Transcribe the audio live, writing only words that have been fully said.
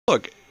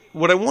look,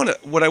 what I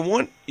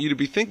want you to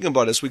be thinking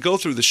about as we go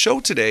through the show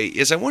today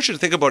is I want you to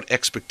think about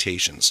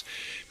expectations.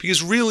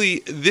 Because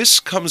really,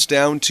 this comes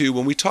down to,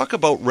 when we talk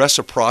about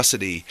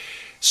reciprocity,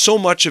 so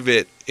much of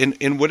it,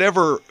 in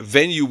whatever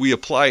venue we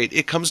apply it,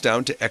 it comes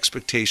down to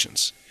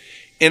expectations.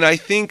 And I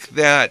think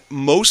that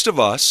most of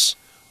us,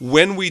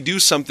 when we do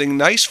something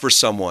nice for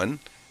someone,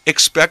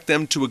 expect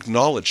them to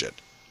acknowledge it.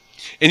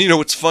 And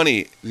it's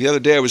funny, the other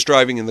day I was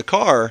driving in the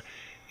car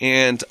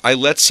and I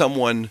let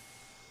someone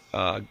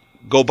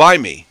go by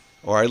me,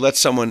 or I let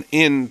someone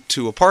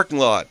into a parking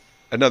lot,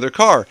 another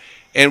car.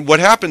 And what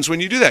happens when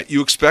you do that?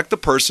 You expect the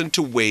person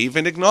to wave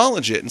and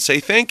acknowledge it and say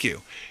thank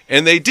you.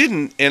 And they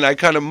didn't, and I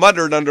kind of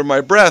muttered under my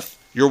breath,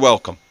 "You're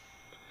welcome."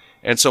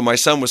 And so my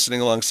son was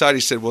sitting alongside.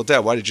 He said, "Well, Dad,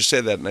 why did you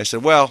say that?" And I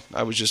said, "Well,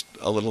 I was just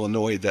a little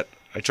annoyed that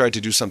I tried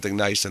to do something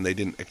nice and they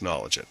didn't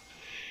acknowledge it."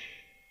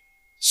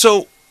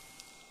 So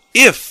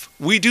if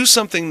we do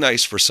something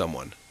nice for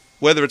someone,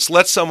 whether it's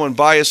let someone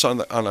by us on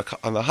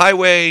the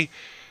highway,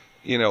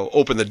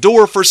 open the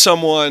door for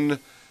someone,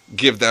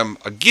 give them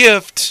a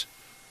gift,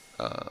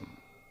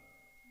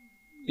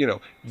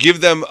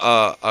 give them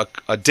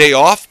a day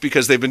off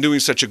because they've been doing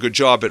such a good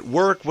job at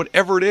work,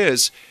 whatever it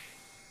is,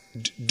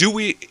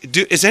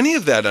 is any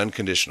of that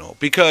unconditional?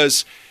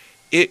 Because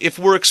if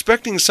we're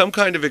expecting some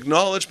kind of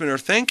acknowledgement or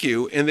thank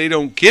you and they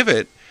don't give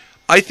it,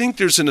 I think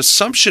there's an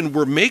assumption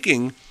we're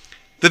making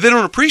that they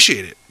don't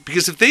appreciate it.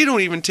 Because if they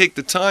don't even take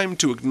the time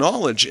to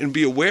acknowledge and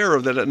be aware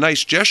of that a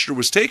nice gesture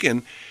was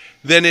taken,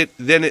 then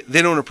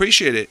they don't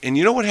appreciate it. And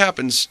you know what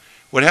happens?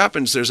 What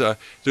happens? There's a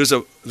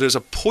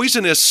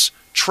poisonous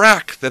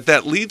track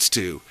that leads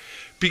to,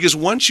 because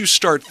once you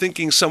start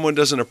thinking someone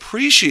doesn't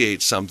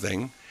appreciate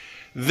something,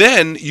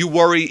 then you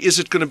worry, is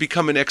it going to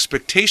become an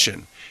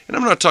expectation? And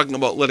I'm not talking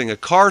about letting a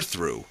car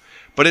through,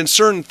 but in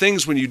certain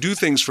things, when you do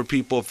things for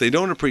people, if they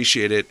don't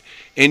appreciate it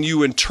and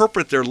you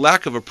interpret their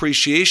lack of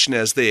appreciation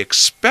as they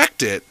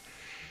expect it,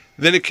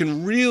 then it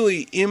can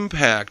really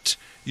impact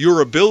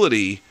your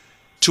ability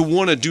to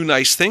want to do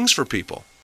nice things for people.